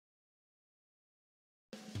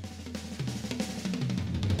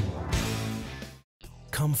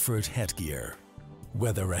Comfort headgear.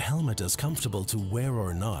 Whether a helmet is comfortable to wear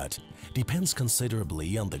or not depends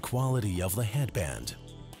considerably on the quality of the headband.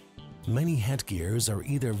 Many headgears are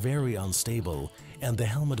either very unstable and the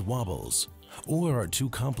helmet wobbles, or are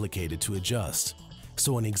too complicated to adjust,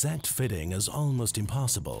 so an exact fitting is almost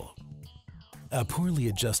impossible. A poorly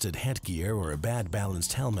adjusted headgear or a bad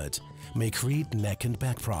balanced helmet may create neck and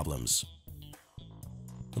back problems.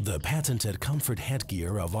 The patented comfort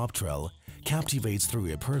headgear of Optrel captivates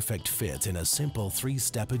through a perfect fit in a simple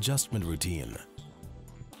 3-step adjustment routine.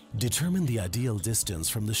 Determine the ideal distance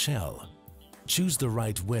from the shell, choose the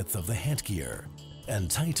right width of the headgear, and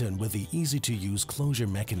tighten with the easy-to-use closure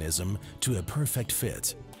mechanism to a perfect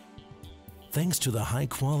fit. Thanks to the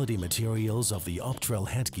high-quality materials of the Optrel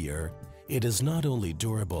headgear, it is not only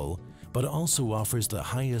durable, but also offers the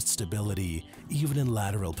highest stability even in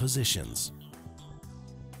lateral positions.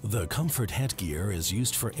 The Comfort headgear is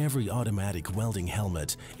used for every automatic welding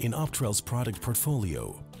helmet in Optrel's product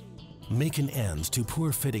portfolio. Make an end to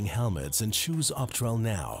poor-fitting helmets and choose Optrel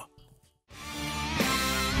now.